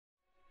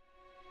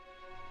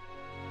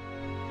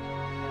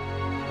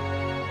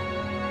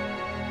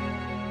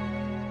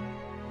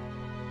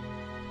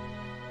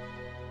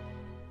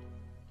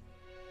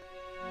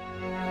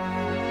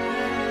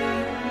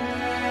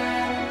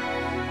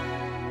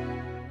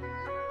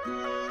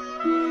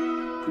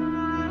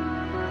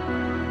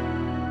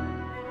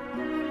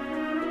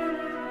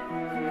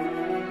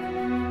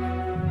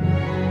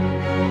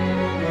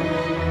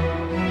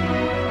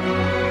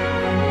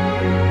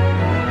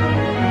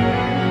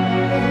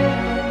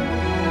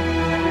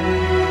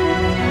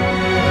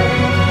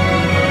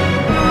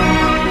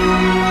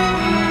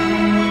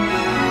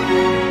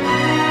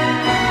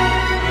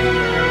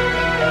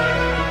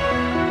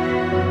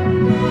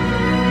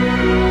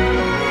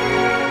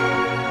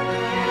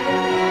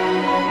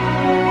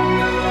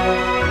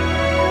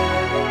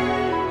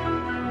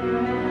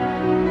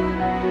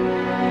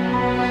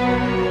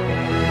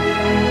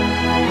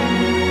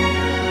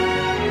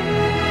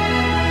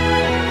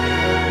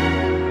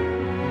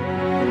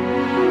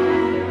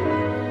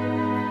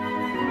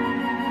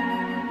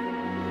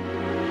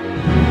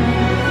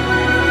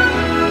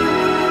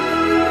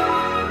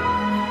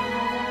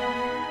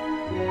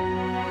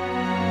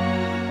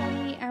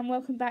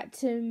welcome back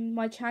to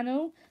my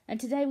channel, and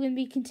today we're going to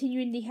be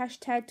continuing the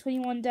hashtag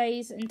 21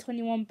 days and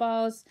 21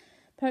 bars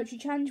poetry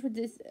challenge with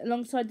this,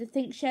 alongside the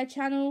ThinkShare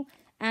channel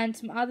and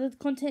some other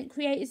content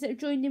creators that have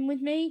joined in with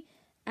me.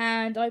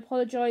 And I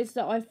apologise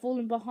that I've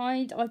fallen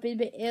behind. I've been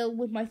a bit ill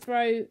with my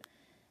throat,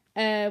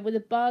 with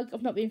a bug.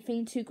 I've not been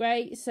feeling too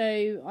great,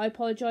 so I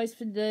apologise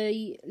for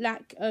the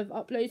lack of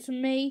uploads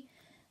from me.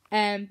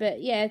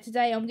 But yeah,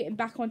 today I'm getting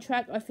back on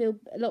track. I feel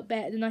a lot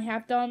better than I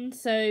have done,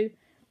 so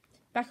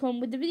back on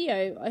with the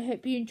video. I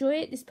hope you enjoy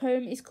it. This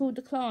poem is called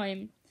The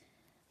Climb.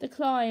 The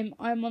climb.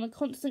 I am on a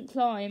constant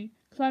climb,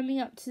 climbing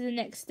up to the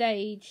next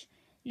stage.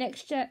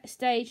 Next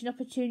stage, an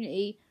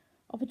opportunity.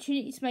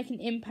 Opportunity to make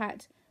an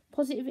impact.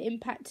 Positive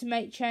impact to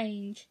make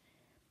change.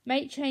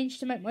 Make change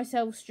to make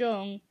myself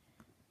strong.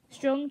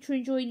 Strong to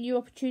enjoy new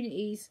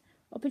opportunities.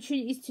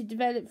 Opportunities to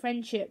develop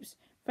friendships.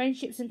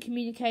 Friendships and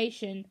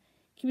communication.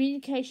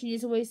 Communication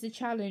is always the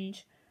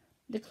challenge.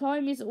 The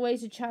climb is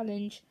always a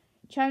challenge.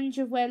 Challenge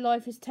of where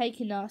life has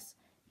taken us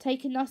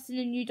in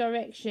a new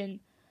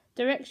direction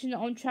that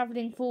I'm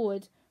travelling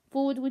forward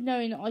with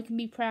knowing that I can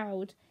be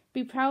proud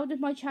of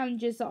my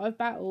challenges that I've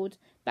battled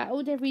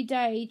every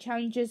day,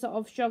 challenges that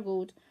I've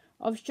struggled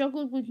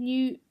with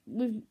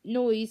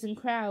noise and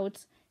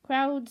crowds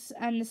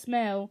and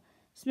the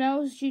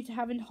smells due to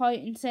having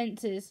heightened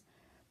senses.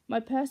 My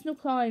personal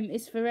climb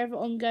is forever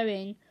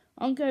ongoing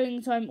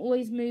as I'm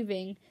always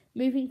moving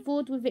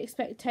forward with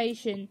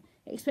expectation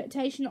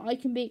that I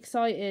can be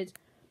excited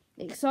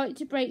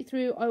to break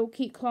through. I will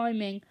keep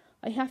climbing.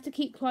 I have to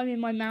keep climbing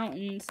my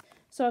mountains.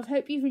 So I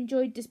hope you've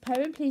enjoyed this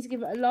poem. Please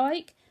give it a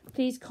like,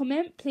 please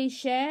comment, please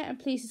share, and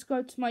please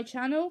subscribe to my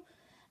channel.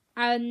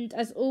 And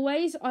as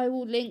always, I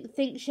will link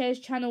ThinkShare's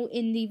channel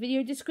in the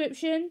video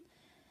description,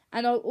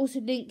 and I'll also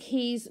link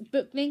his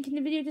book link in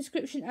the video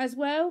description as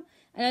well.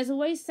 And as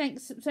always,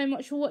 thanks so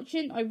much for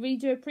watching. I really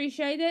do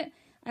appreciate it.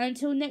 And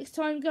until next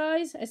time,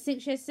 guys, as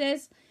ThinkShare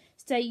says,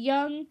 stay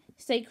young,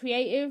 stay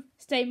creative,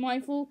 stay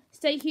mindful,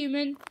 stay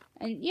human,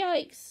 and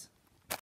yikes.